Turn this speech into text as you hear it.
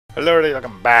Hello everybody,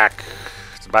 welcome back.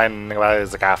 It's Binding of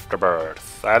Isaac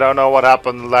Afterbirth. I don't know what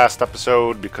happened last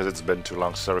episode because it's been too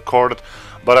long since I recorded,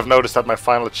 but I've noticed that my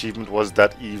final achievement was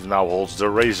that Eve now holds the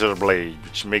Razor Blade,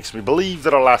 which makes me believe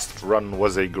that our last run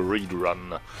was a greed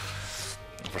run.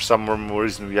 For some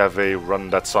reason we have a run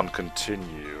that's on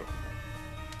continue.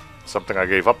 Something I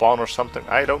gave up on or something?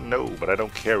 I don't know, but I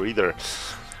don't care either.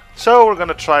 So we're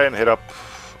gonna try and hit up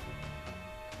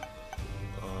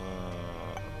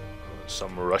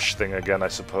some rush thing again, I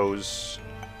suppose.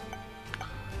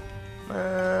 Is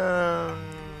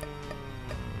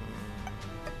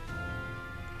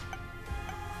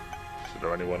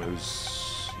there anyone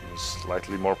who's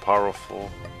slightly more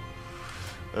powerful?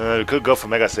 We could go for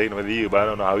Mega Satan with you, but I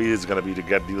don't know how easy it's gonna be to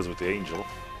get deals with the Angel.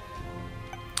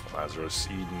 Lazarus,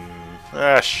 Eden.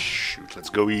 Ah, shoot, let's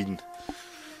go Eden.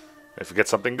 If we get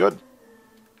something good.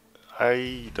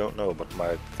 I don't know, but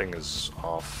my thing is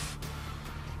off.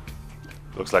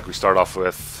 Looks like we start off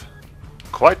with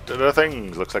quite the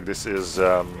things. Looks like this is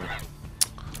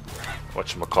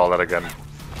whatchamacallit again?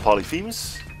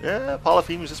 Polyphemus? Yeah,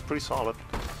 Polyphemus is pretty solid.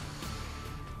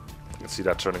 I can see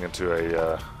that turning into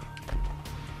a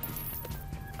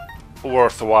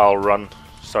worthwhile run.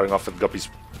 Starting off with Guppy's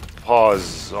Paw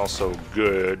is also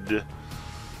good.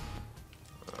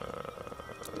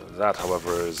 That,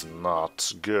 however, is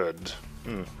not good.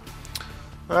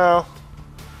 Well,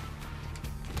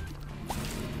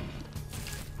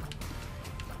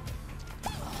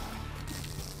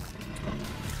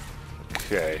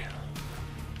 okay.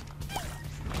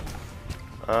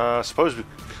 Suppose we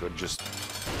could just...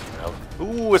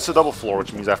 Ooh, it's a double floor,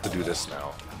 which means I have to do this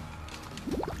now.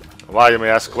 Why, you may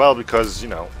ask? Well, because, you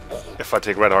know, if I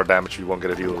take red heart damage, we won't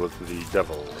get a deal with the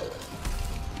devil.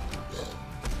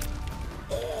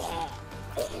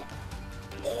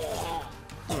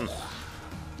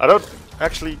 I don't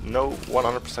actually know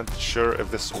 100% sure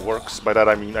if this works. By that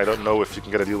I mean I don't know if you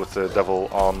can get a deal with the devil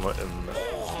on in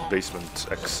Basement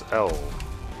XL.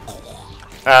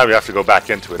 We have to go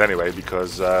back into it anyway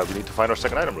because we need to find our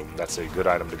second item room. That's a good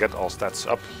item to get all stats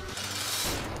up.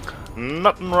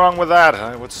 Nothing wrong with that,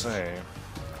 I would say.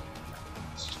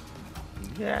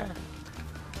 Yeah.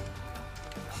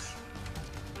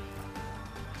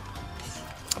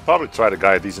 I'll probably try to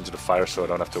guide these into the fire so I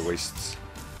don't have to waste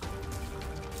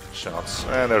shots.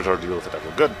 And there's our deal with the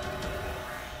devil. Good.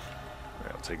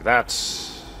 I'll take that.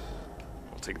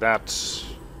 I'll take that.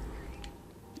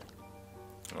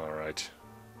 Alright.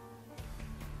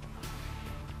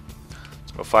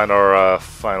 Let's go find our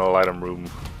final item room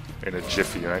in a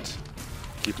jiffy, right?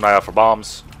 Keep an eye out for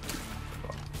bombs.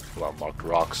 Well, marked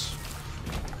rocks.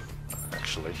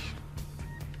 Actually.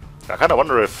 I kind of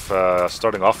wonder if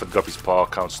starting off with Guppy's Paw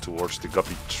counts towards the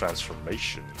Guppy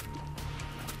transformation.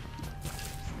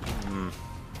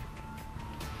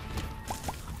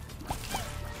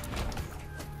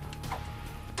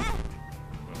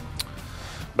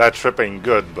 Bad trip ain't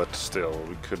good, but still,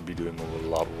 we could be doing a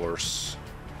lot worse.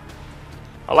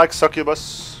 I like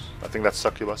Succubus. I think that's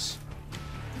Succubus.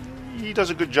 He does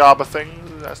a good job of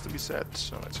things, it has to be said.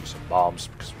 So let's use some bombs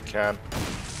because we can.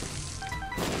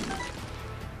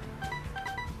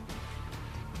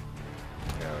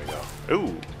 There we go.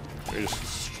 Ooh! We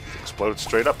just exploded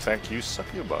straight up. Thank you,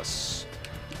 Succubus.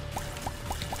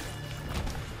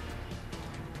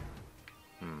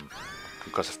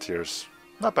 Because of tears.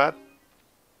 Not bad.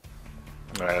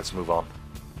 Alright, let's move on.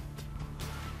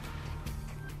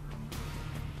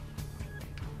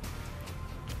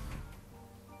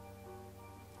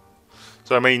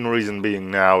 So the main reason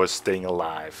being now is staying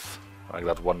alive. Like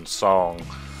that one song.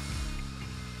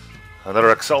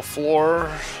 Another XL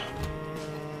floor.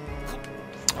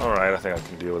 Alright, I think I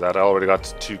can deal with that. I already got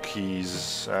 2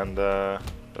 keys and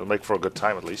it'll make for a good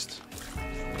time at least.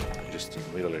 Just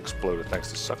immediately exploded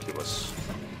thanks to Succubus.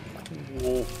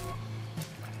 Whoa.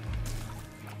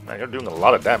 Man, you're doing a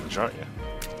lot of damage, aren't you?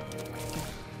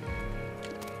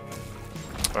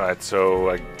 Alright, so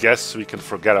I guess we can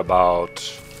forget about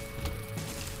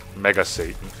Mega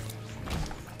Satan.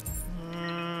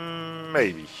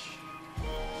 Maybe.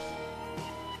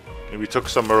 We took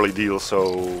some early deals,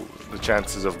 so the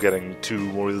chances of getting 2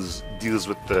 more deals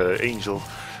with the Angel,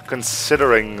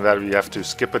 considering that we have to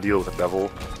skip a deal with the Devil.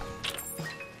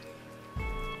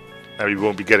 And we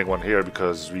won't be getting one here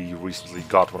because we recently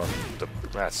got one on the...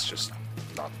 That's just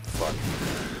not fun.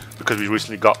 Because we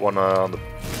recently got one on the...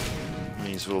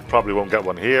 means we'll probably won't get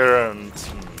one here, and...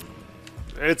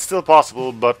 it's still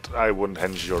possible, but I wouldn't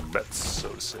hedge your bets, so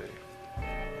to say.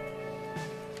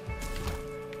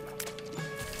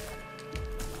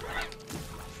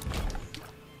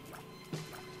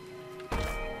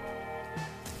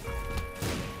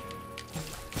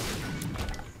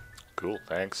 Cool,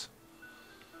 thanks.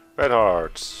 Red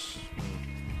hearts.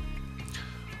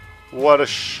 What a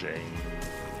shame.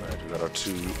 Alright, we got our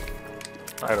 2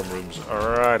 item rooms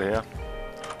right here.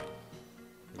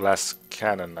 Glass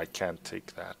cannon, I can't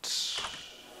take that.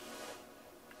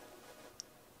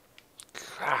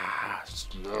 Ah,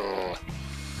 ugh.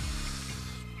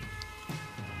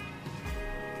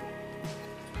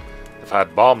 If I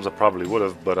had bombs, I probably would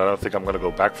have, but I don't think I'm gonna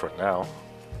go back for it now.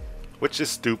 Which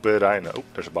is stupid, I know. Oh,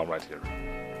 there's a bomb right here.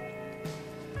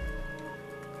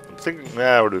 I'm thinking,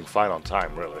 we're doing fine on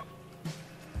time, really.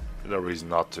 No reason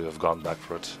not to have gone back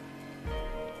for it.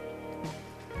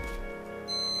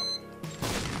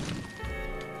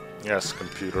 Yes,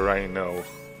 computer, I know.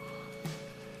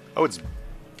 Oh, it's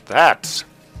that.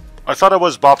 I thought it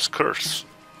was Bob's curse.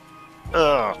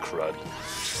 Oh, crud.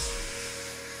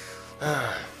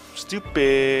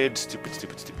 Stupid, stupid,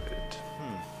 stupid, stupid.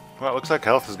 Well, it looks like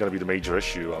health is going to be the major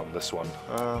issue on this one.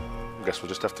 I guess we'll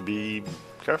just have to be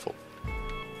careful.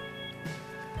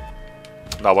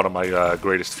 Not one of my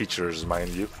greatest features,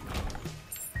 mind you.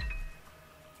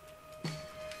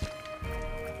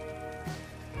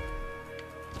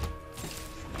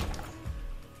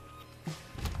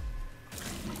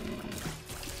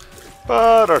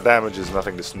 But our damage is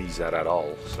nothing to sneeze at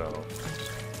all, so...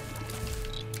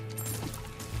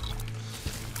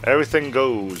 everything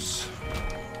goes.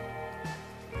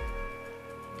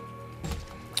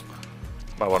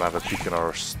 Might want to have a peek in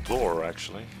our store,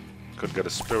 actually. Could get a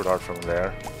spirit heart from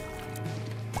there.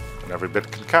 And every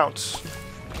bit can count.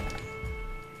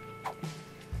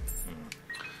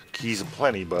 Keys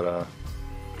aplenty, but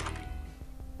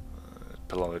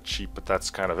pill on it cheap, but that's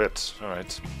kind of it.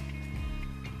 Alright.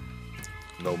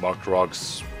 No marked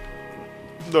rocks.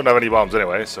 Don't have any bombs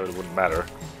anyway, so it wouldn't matter.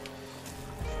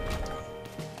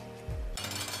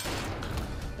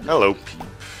 Hello, Peep.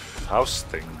 How's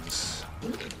things?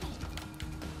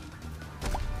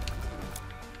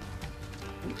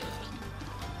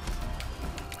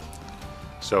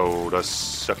 So, does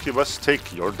Succubus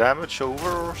take your damage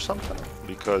over or something?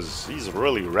 Because he's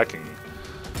really wrecking.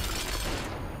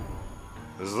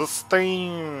 Is this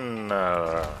thing...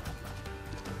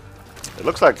 it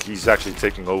looks like he's actually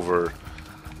taking over...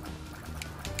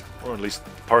 or at least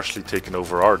partially taking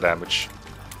over our damage.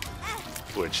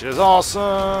 Which is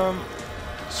awesome!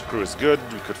 Screw is good.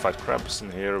 We could fight Krampus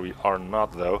in here. We are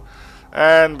not, though.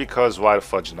 And because why the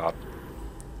fudge not?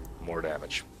 More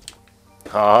damage.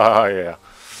 Ah, yeah.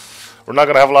 We're not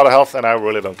gonna have a lot of health, and I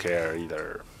really don't care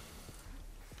either.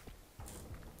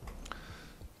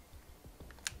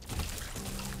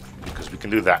 Because we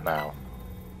can do that now.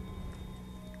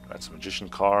 That's a magician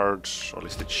card, or at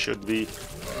least it should be.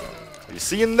 Are you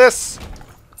seeing this?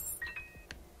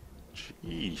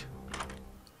 Gee.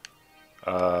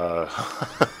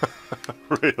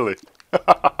 Really?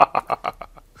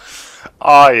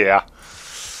 Oh yeah.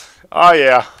 Oh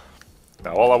yeah.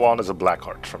 Now all I want is a black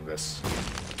heart from this.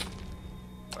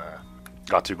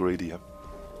 Got too greedy, huh?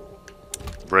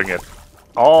 Bring it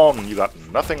on. You got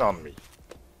nothing on me.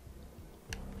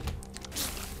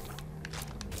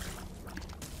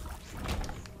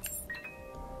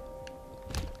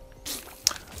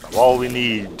 Now all we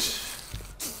need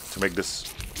to make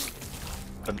this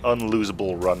an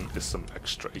unlosable run is some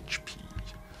extra HP.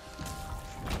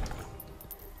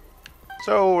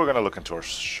 So we're gonna look into our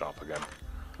shop again.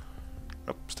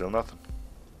 Nope, still nothing.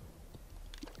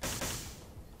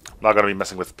 Not gonna be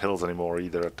messing with pills anymore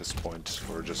either at this point.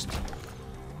 We're just...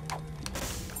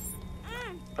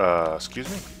 excuse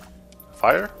me?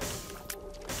 Fire?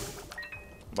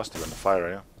 Must have been a fire,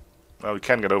 yeah. Well, we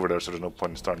can get over there, so there's no point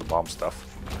in starting to bomb stuff.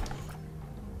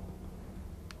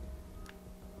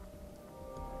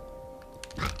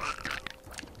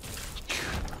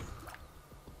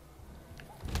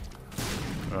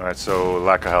 Alright, so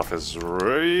lack of health is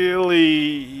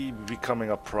really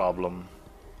becoming a problem.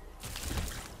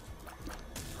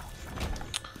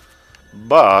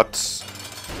 But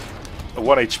a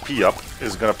 1 HP up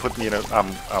is gonna put me in a...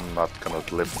 I'm not gonna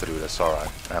live through this,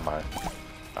 alright, am I?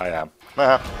 I am.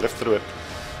 Nah, live through it.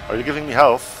 Are you giving me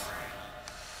health?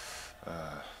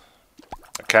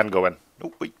 I can go in.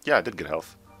 Oh, wait, yeah, I did get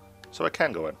health. So I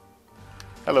can go in.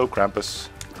 Hello, Krampus.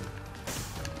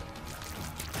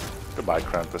 Goodbye,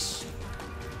 Krampus.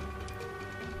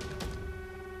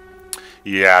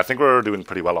 Yeah, I think we're doing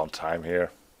pretty well on time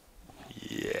here.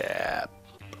 Yeah,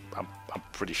 I'm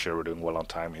pretty sure we're doing well on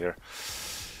time here.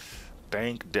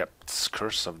 Dank Depths,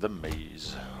 Curse of the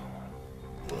Maze.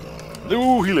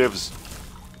 Ooh, he lives.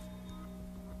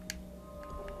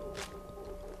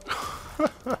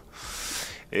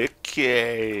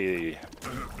 Okay.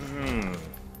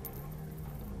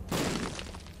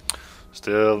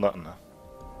 Still nothing.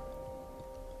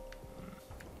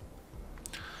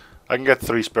 I can get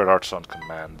 3 spirit hearts on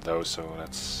command though, so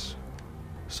that's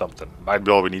something. Might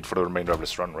be all we need for the remainder of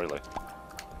this run, really.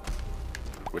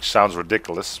 Which sounds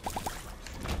ridiculous,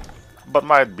 but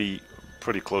might be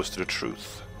pretty close to the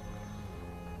truth.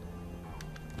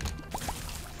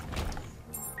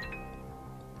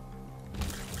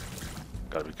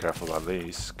 Gotta be careful about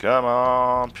these. Come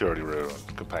on, Purity Rune,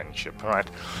 Companionship. Alright.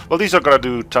 Well, these are gonna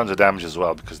do tons of damage as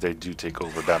well, because they do take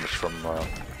over damage from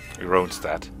your own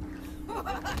stat.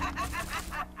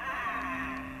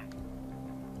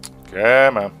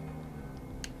 Come on.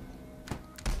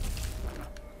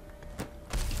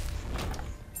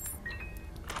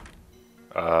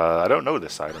 I don't know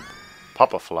this item.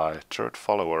 Papa Fly, Third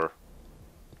Follower.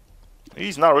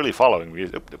 He's not really following me.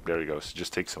 Oop, there he goes. It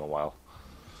just takes him a while.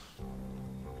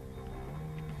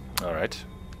 Alright.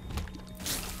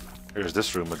 Here's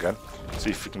this room again.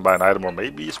 See if we can buy an item or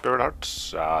maybe a Spirit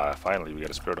Heart. Finally we get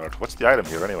a Spirit Heart. What's the item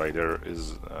here anyway? There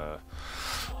is a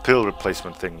pill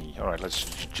replacement thingy. Alright, let's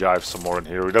jive some more in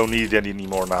here. We don't need any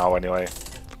more now anyway.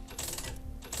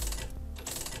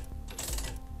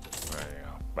 There you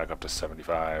go. Back up to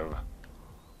 75.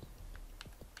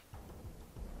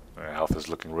 Health is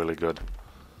looking really good.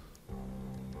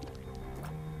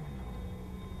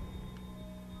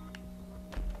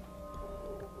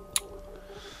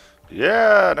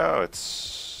 Yeah, no,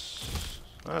 it's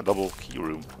a double key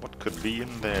room. What could be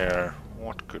in there?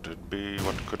 What could it be?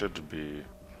 What could it be?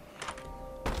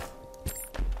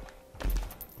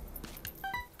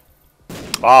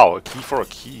 Wow, a key for a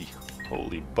key.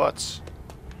 Holy butts.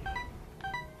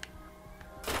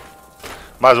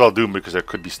 Might as well do them because there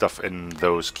could be stuff in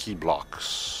those key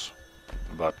blocks.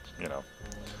 But, you know.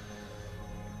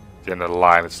 At the end of the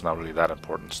line, it's not really that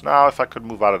important. Now, if I could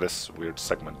move out of this weird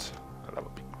segment, that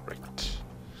would be great.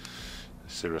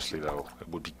 Seriously, though, it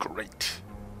would be great.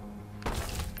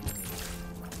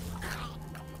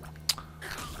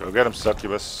 Go get him,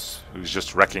 Succubus, who's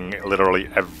just wrecking literally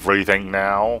everything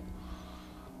now.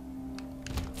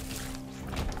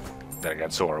 Then again,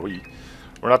 so are we.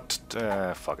 We're not...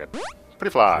 fuck it.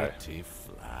 Pretty fly. Pretty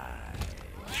fly.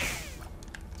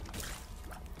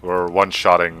 We're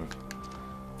one-shotting.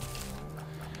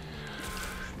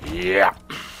 Yeah.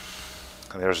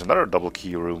 And there's another double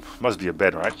key room. Must be a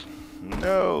bed, right?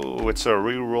 No, it's a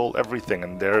reroll everything,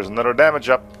 and there's another damage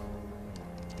up.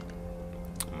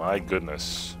 My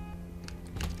goodness.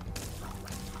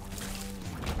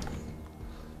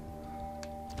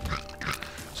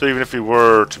 So even if he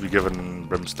were to be given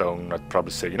Brimstone, I'd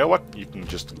probably say, you know what? You can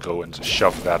just go and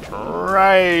shove that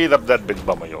right up that big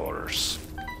bum of yours.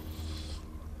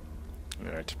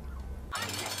 Alright.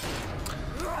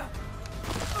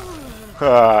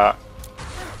 How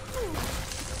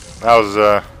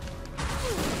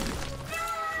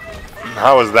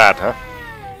was that, huh?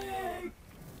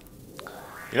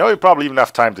 You know, we probably even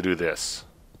have time to do this.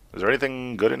 Is there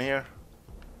anything good in here?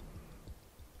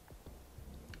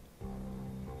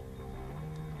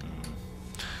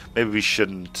 Maybe we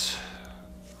shouldn't.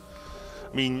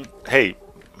 I mean, hey.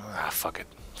 Fuck it.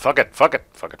 Fuck it. Fuck it.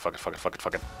 Fuck it. Fuck it. Fuck it. Fuck it.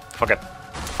 Fuck it. Fuck it.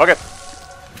 Fuck it.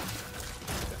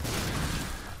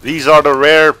 These are the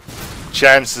rare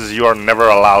chances you are never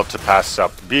allowed to pass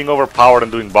up. Being overpowered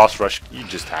and doing boss rush, you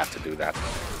just have to do that.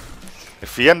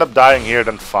 If we end up dying here,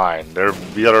 then fine. There'll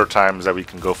be other times that we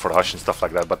can go for the hush and stuff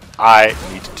like that, but I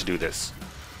need to do this.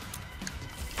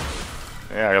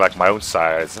 Yeah, you're like my own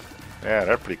size. Yeah,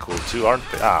 they're pretty cool too, aren't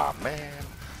they? Ah, man.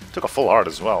 Took a full heart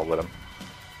as well with him.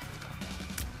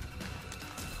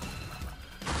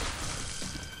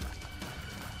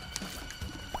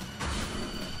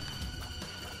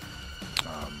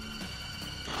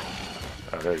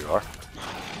 Oh, there you are.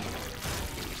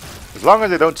 As long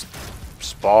as they don't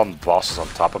spawn bosses on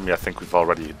top of me, I think we've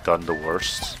already done the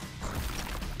worst.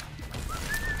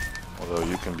 Although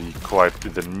you can be quite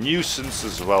the nuisance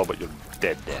as well, but you're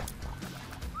dead there.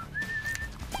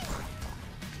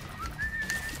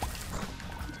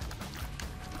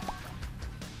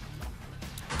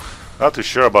 Not too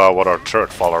sure about what our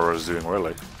third follower is doing,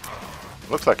 really.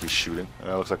 Looks like he's shooting.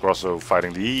 Looks like we're also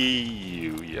fighting the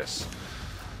EU, yes.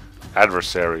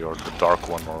 Adversary, or the Dark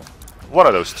One, or one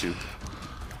of those two.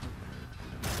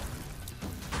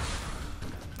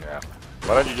 Yeah.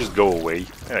 Why don't you just go away?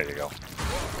 There you go.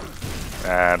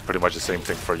 And pretty much the same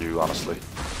thing for you, honestly.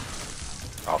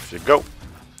 Off you go.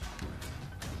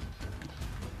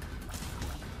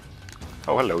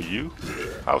 Oh, hello, you.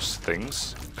 How's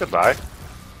things? Goodbye.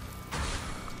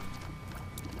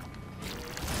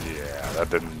 Yeah, that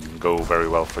didn't go very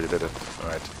well for you, did it?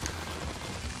 Alright.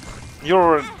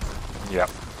 You're... yeah.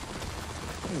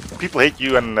 people hate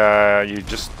you, and you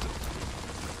just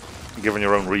given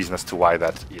your own reason as to why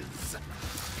that is.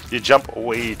 You jump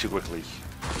way too quickly.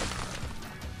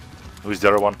 Who's the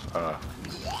other one?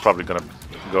 Probably gonna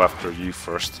go after you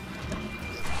first.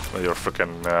 With your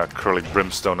frickin' curly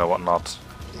brimstone and whatnot.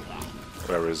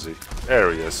 Where is he?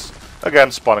 There he is.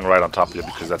 Again, spawning right on top of you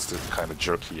because that's the kind of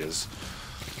jerk he is.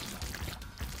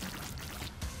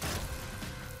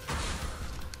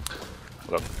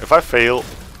 Look, if I fail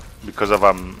because of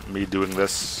me doing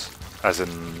this, as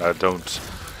in I don't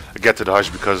get to the hush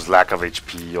because lack of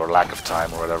HP or lack of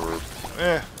time or whatever,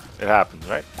 it happens,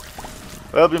 right?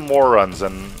 There'll be more runs,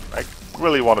 and I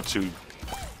really wanted to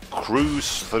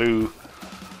cruise through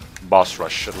boss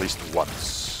rush at least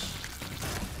once.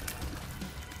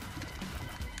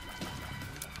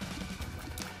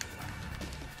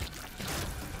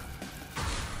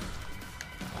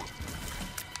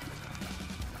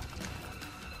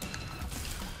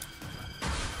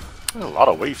 There's a lot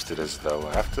of waves to this, though.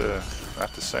 I have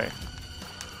to say.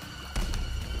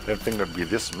 Didn't think there'd be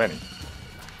this many.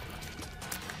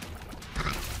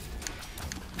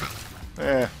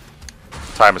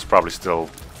 Time is probably still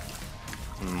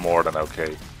more than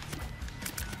okay.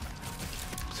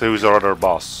 So who's our other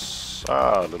boss?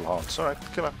 Ah, little haunts. Alright,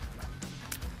 come on.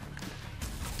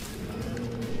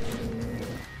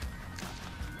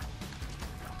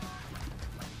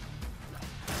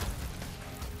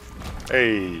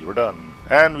 Hey, we're done.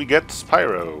 And we get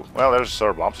Spyro. Well, there's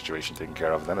our bomb situation taken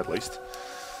care of then, at least.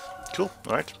 Cool,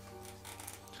 alright.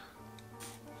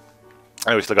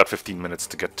 And we still got 15 minutes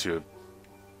to get to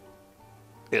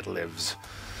It Lives.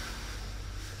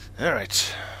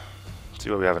 Alright. See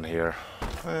what we have in here.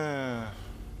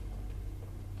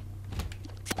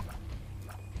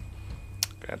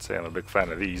 Can't say I'm a big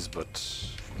fan of these, but...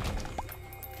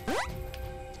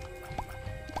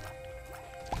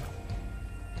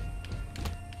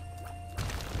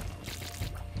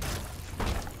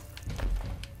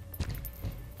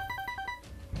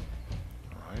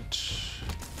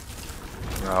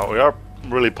 Now, we are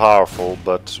really powerful,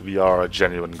 but we are a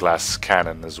genuine glass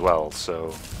cannon as well,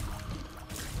 so...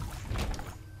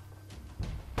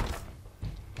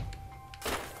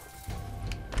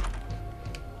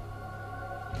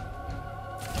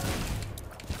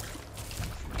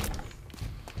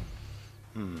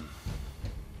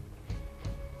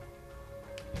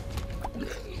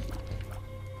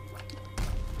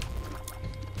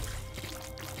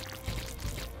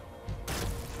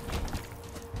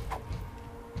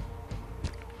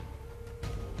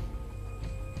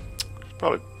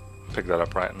 Probably pick that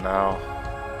up right now.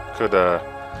 Could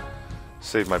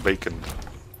save my bacon.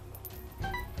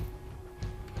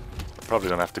 Probably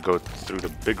don't have to go through the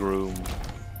big room.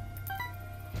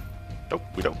 Nope,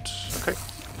 we don't. Okay,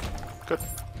 good.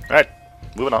 Alright,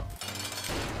 moving on.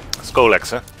 Let's go,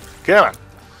 Lexa. Come on!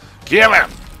 Come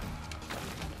on!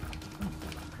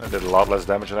 That did a lot less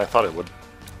damage than I thought it would.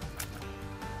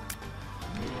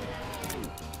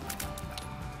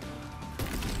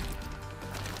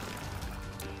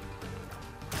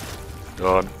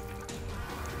 Gone.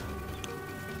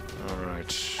 Alright.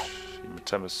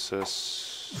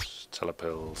 Hematemesis,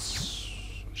 telepills,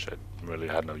 which I really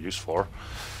had no use for.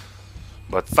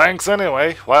 But thanks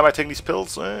anyway. Why am I taking these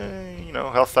pills? You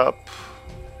know, health up.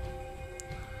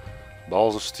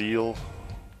 Balls of steel.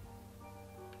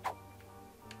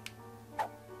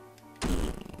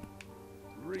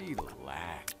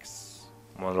 Relax.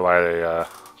 I wonder why they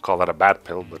call that a bad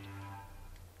pill, but...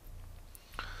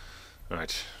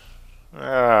 Alright.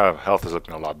 Health is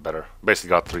looking a lot better. Basically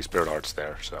got 3 spirit hearts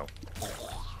there, so...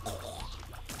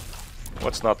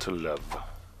 What's not to love?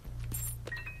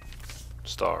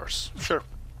 Stars. Sure.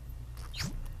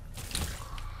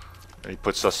 And he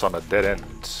puts us on a dead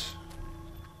end.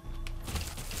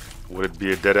 Would it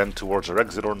be a dead end towards our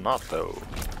exit or not, though?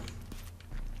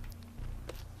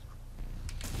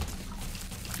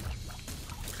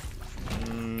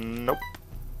 Nope.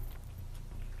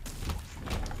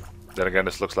 Then again,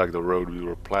 this looks like the road we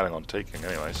were planning on taking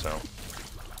anyway, so...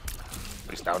 At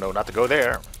least now know not to go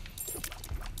there.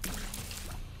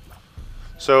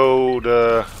 So,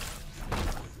 the...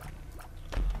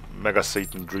 Mega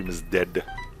Satan dream is dead.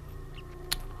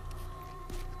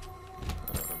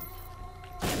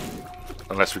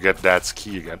 Unless we get Dad's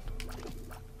key again.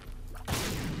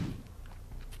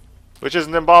 Which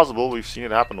isn't impossible, we've seen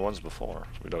it happen once before.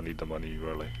 We don't need the money,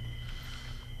 really.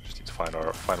 Just need to find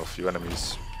our final few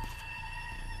enemies.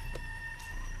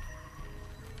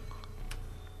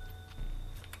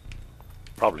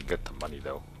 Probably get the money,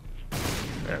 though.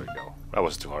 There we go. That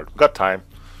was too hard. We got time.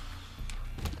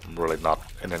 I'm really not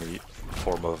in any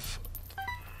form of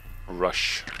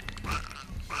rush.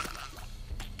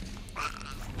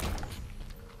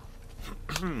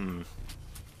 Okay.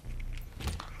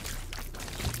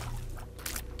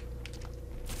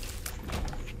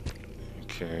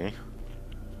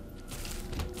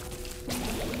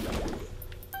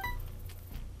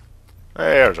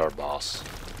 There's our boss.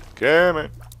 Come in.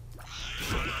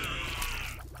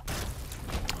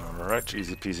 Alright,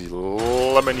 easy peasy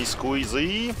lemony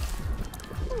squeezy.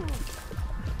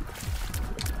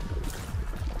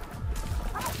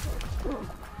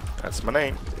 That's my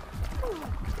name.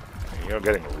 You're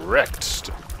getting wrecked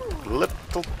to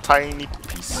little tiny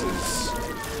pieces.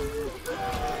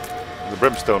 The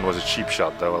brimstone was a cheap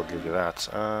shot though, I'll give you that.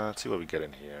 Let's see what we get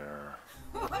in here.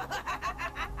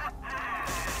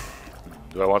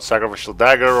 Do I want sacrificial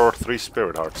dagger or 3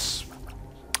 spirit hearts?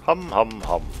 Hum hum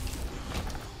hum.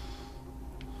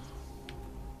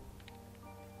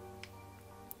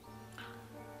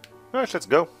 Alright, let's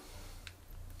go.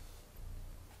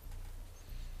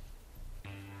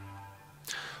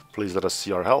 Please let us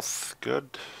see our health.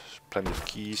 Good. Plenty of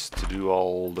keys to do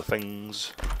all the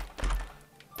things.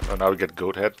 Oh, now we get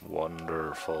goat head.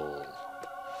 Wonderful.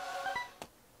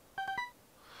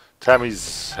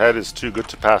 Tammy's head is too good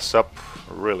to pass up,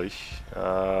 really.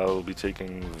 I'll be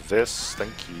taking this.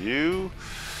 Thank you.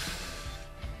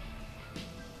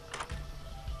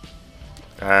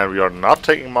 And we are not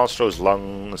taking Monstro's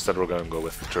lung. Instead, we're going to go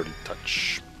with 30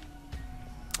 touch.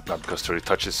 Not because 30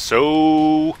 touch is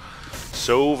so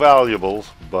valuable,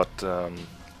 but I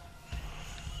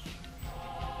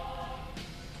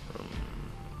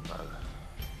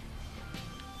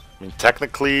mean,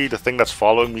 technically, the thing that's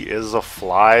following me is a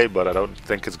fly, but I don't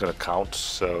think it's gonna count,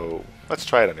 so let's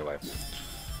try it anyway.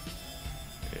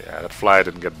 Yeah, that fly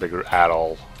didn't get bigger at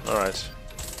all. Alright.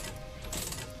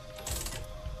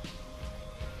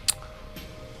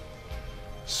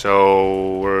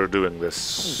 So, we're doing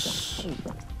this.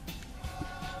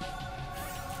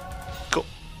 Cool.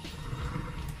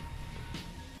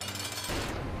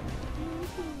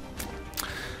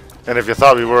 And if you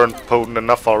thought we weren't potent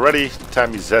enough already,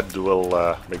 Tammy's head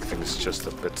will make things just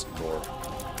a bit more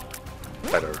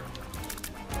better.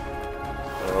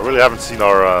 I really haven't seen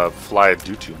our fly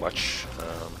do too much.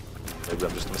 Maybe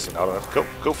I'm just missing out on it.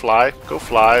 Go fly, go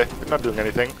fly. You're not doing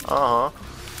anything. Alright,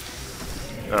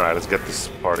 let's get this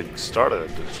party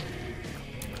started.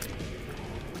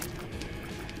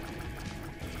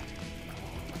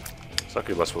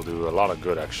 Succubus will do a lot of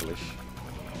good, actually.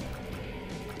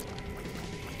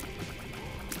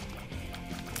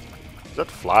 Is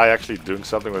that fly actually doing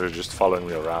something, or is it just following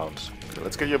me around? Okay,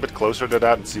 let's get you a bit closer to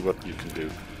that and see what you can do.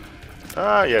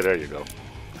 Ah, yeah, there you go. You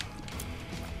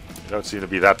don't seem to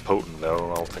be that potent,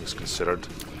 though, all things considered.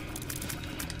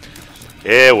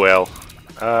 Yeah, well.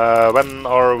 When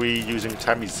are we using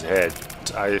Tammy's head?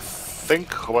 I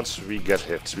think once we get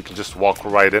hit, we can just walk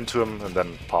right into him and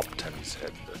then pop Tammy's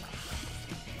head.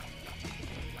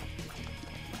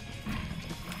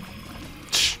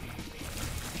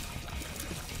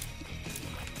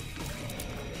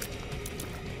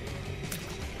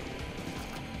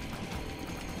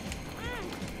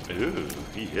 Ooh,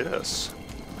 he hit us.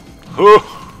 Don't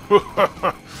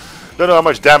know how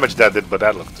much damage that did, but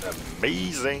that looked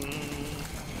amazing.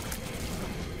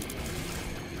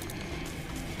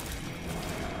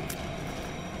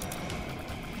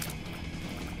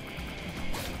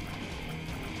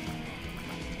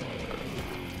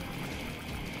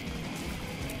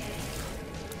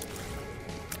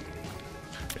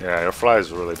 Yeah, your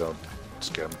flies really don't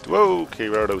scare me. Whoa, okay,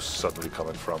 where are those suddenly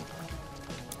coming from?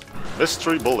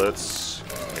 Mystery bullets.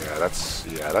 Yeah, that's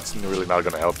really not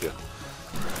gonna help you.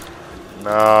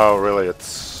 No, really,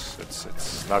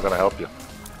 it's not gonna help you.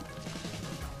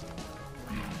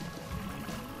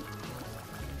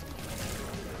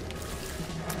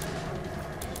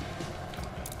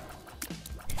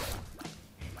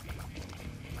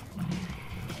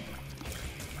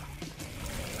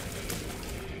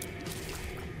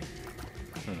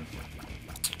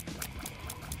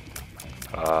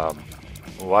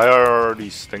 Why are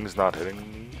these things not hitting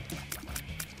me?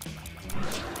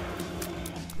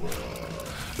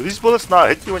 Do these bullets not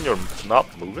hit you when you're not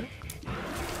moving?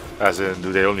 As in,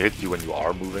 do they only hit you when you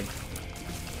are moving?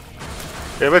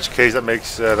 In which case, that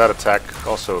makes that attack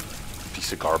also a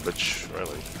piece of garbage,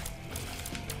 really.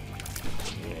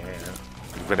 Yeah.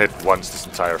 We've been hit once this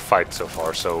entire fight so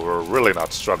far, so we're really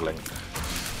not struggling.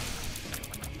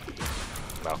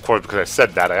 Now, of course, because I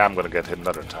said that, I am going to get hit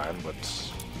another time, but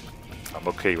I'm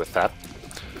okay with that.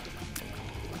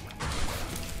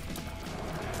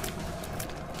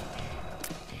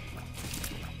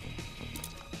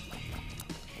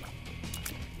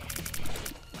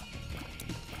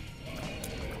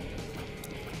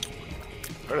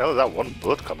 Where the hell is that one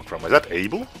bullet coming from? Is that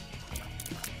Abel?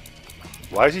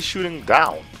 Why is he shooting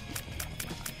down?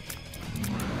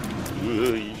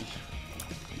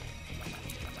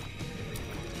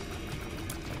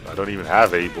 I don't even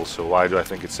have Able, so why do I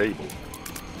think it's Able?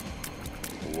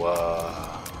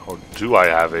 Or do I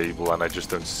have Able and I just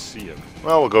don't see him?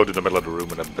 Well, we'll go to the middle of the room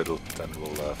in a bit, and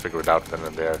we'll figure it out then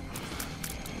and there.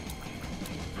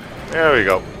 There we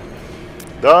go.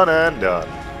 Done and done.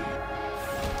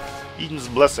 Eden's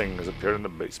blessing has appeared in the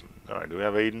basement. Alright, do we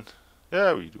have Eden?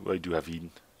 Yeah, we do. I do have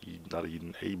Eden. Not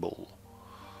Eden, Able.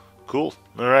 Cool.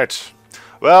 Alright.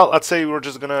 Well, I'd say we're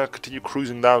just gonna continue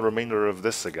cruising down the remainder of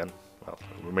this again. Well,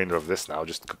 the remainder of this now.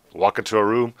 Just walk into a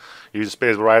room, use the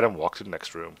space bar item, walk to the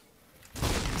next room.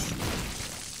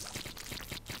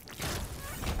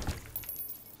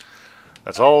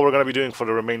 That's all we're gonna be doing for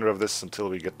the remainder of this until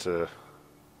we get to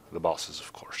the bosses,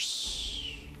 of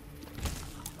course.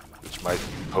 Which might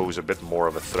pose a bit more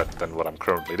of a threat than what I'm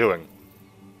currently doing.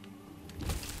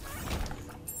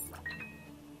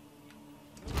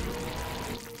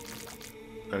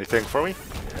 Anything for me?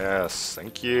 Yes,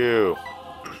 thank you.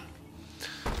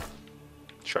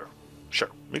 Sure, sure.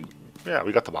 Yeah,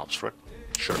 we got the bombs for it.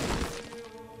 Sure.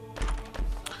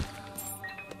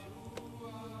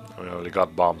 We only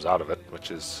got bombs out of it, which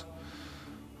is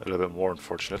a little bit more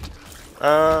unfortunate.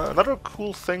 Another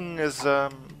cool thing is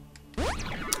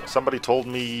somebody told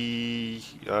me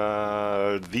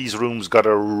these rooms got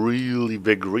a really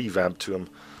big revamp to them,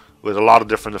 with a lot of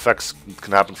different effects that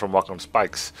can happen from walking on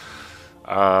spikes.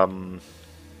 I'll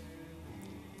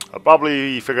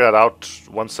probably figure that out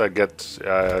once I get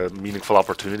a meaningful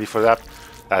opportunity for that.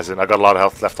 As in, I got a lot of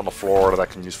health left on the floor that I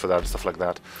can use for that and stuff like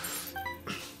that.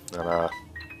 And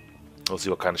we'll see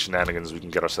what kind of shenanigans we can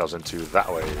get ourselves into that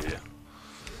way.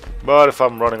 But if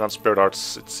I'm running on Spirit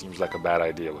Arts, it seems like a bad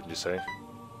idea, wouldn't you say?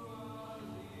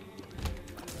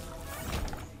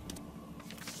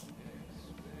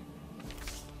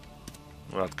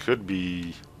 Well, it could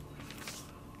be...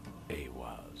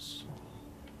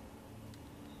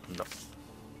 No.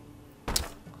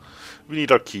 We need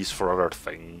our keys for other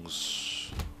things.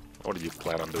 What do you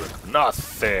plan on doing?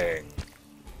 Nothing!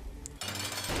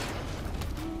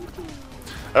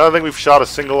 I don't think we've shot a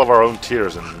single of our own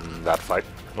tiers in that fight.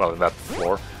 Well, in that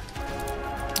floor.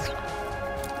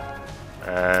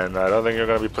 And I don't think you're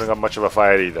going to be putting up much of a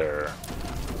fight either.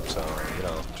 So, you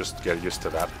know, just get used to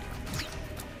that.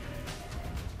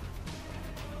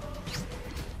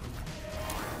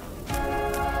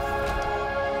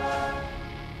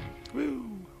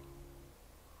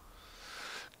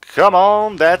 Come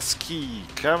on, that's key.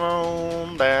 Come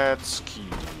on, that's key.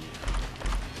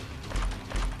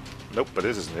 Nope, but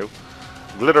this is new.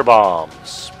 Glitter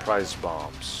bombs. Prize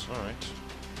bombs. Alright.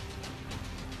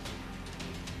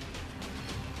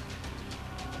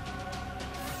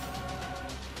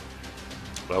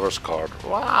 Lover's card.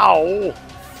 Wow!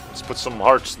 Let's put some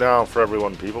hearts down for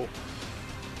everyone, people.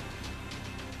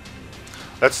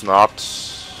 Let's not...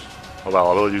 Well, I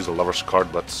will use the lover's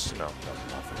card, but, you know...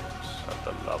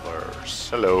 The lovers.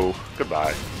 Hello.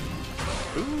 Goodbye.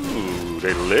 Ooh,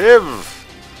 they live!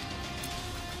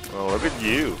 Oh, look at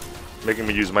you. Making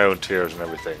me use my own tears and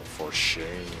everything. For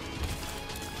shame.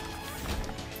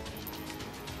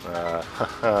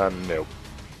 Nope.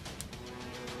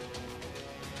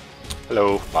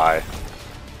 Hello. Bye.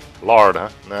 Lord, huh?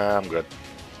 Nah, I'm good.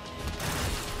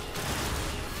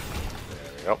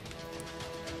 There we go.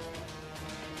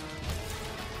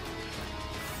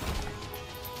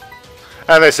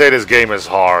 And they say this game is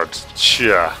hard.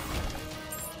 Tja.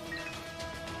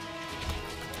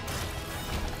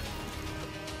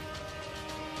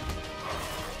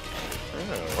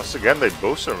 Once again, they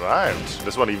both survived.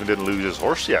 This one even didn't lose his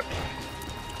horse yet.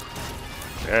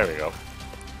 There we go.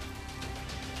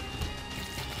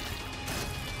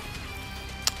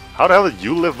 How the hell did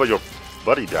you live but your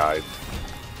buddy died?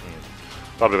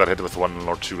 Probably got hit with one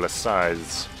or two less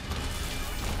size.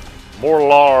 More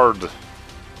lard.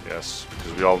 Yes,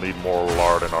 because we all need more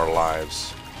lard in our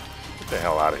lives. Get the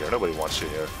hell out of here. Nobody wants you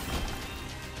here.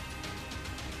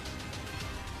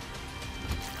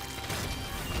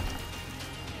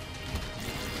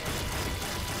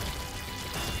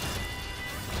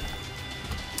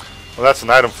 Well, that's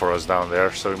an item for us down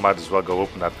there, so we might as well go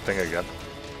open that thing again.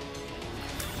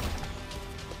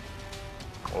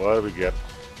 What do we get?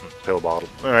 Pill bottle.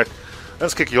 Alright,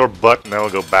 let's kick your butt and then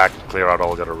we'll go back and clear out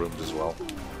all the other rooms as well.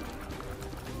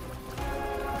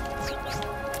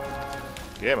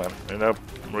 Yeah, man. There's no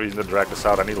reason to drag this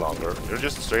out any longer. You're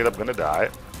just straight up gonna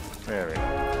die. There we go.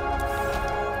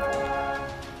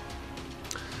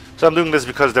 So I'm doing this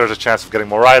because there's a chance of getting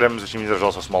more items, which means there's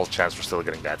also a small chance for still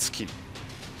getting that ski.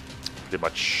 Pretty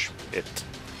much it.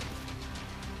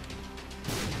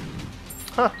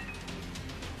 Huh.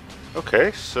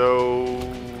 Okay, so...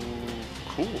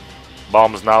 cool.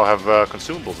 Bombs now have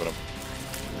consumables in them.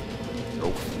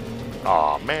 Nope.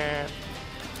 Aw, man.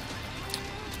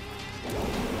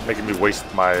 Making me waste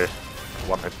my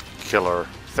one-hit killer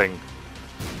thing.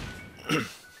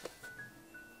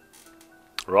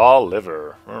 Raw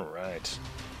liver. Alright.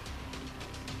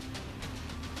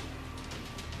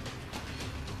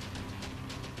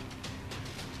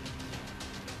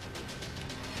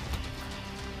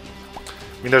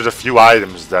 I mean, there's a few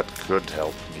items that could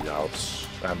help me out.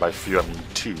 And by few, I mean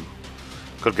 2.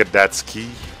 Could get that ski,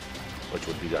 which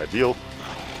would be ideal.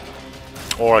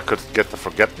 Or I could get the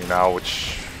Forget Me Now,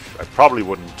 which I probably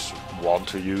wouldn't want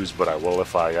to use, but I will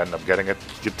if I end up getting it,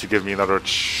 to give me another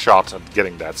shot at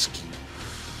getting that ski.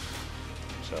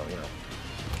 So, you know.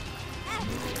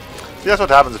 See, that's what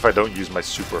happens if I don't use my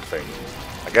super thing.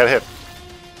 I get hit.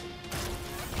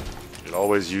 You'll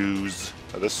always use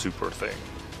the super thing.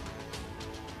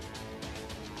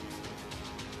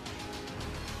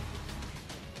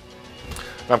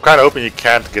 I'm kind of hoping you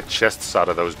can't get chests out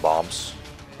of those bombs.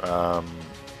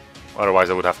 Otherwise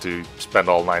I would have to spend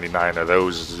all 99 of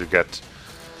those to get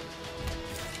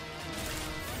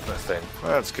the thing.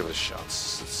 Let's give it a shot.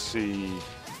 Let's see.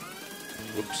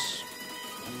 Whoops.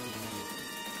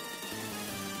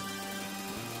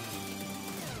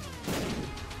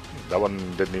 That one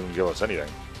didn't even give us anything.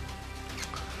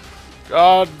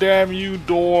 God damn you,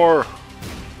 door!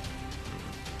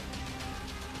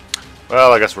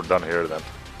 Well, I guess we're done here then.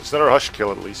 It's another hush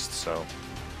kill at least, so...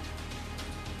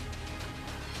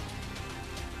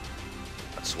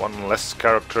 that's one less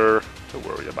character to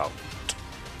worry about.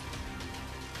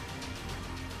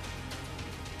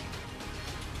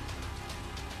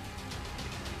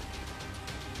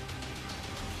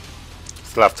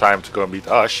 Still have time to go and beat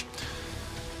Hush.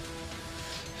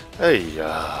 Hey,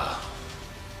 no.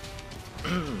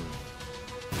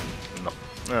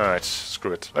 Alright,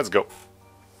 screw it. Let's go.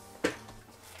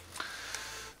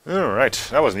 Alright,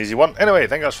 that was an easy one. Anyway,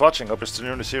 thank you guys for watching. Hope you're still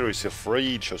new in the series. Feel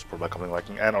free to show support by commenting,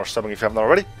 liking, and or subbing if you haven't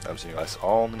already. I'll see you guys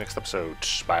on the next episode.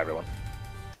 Bye, everyone.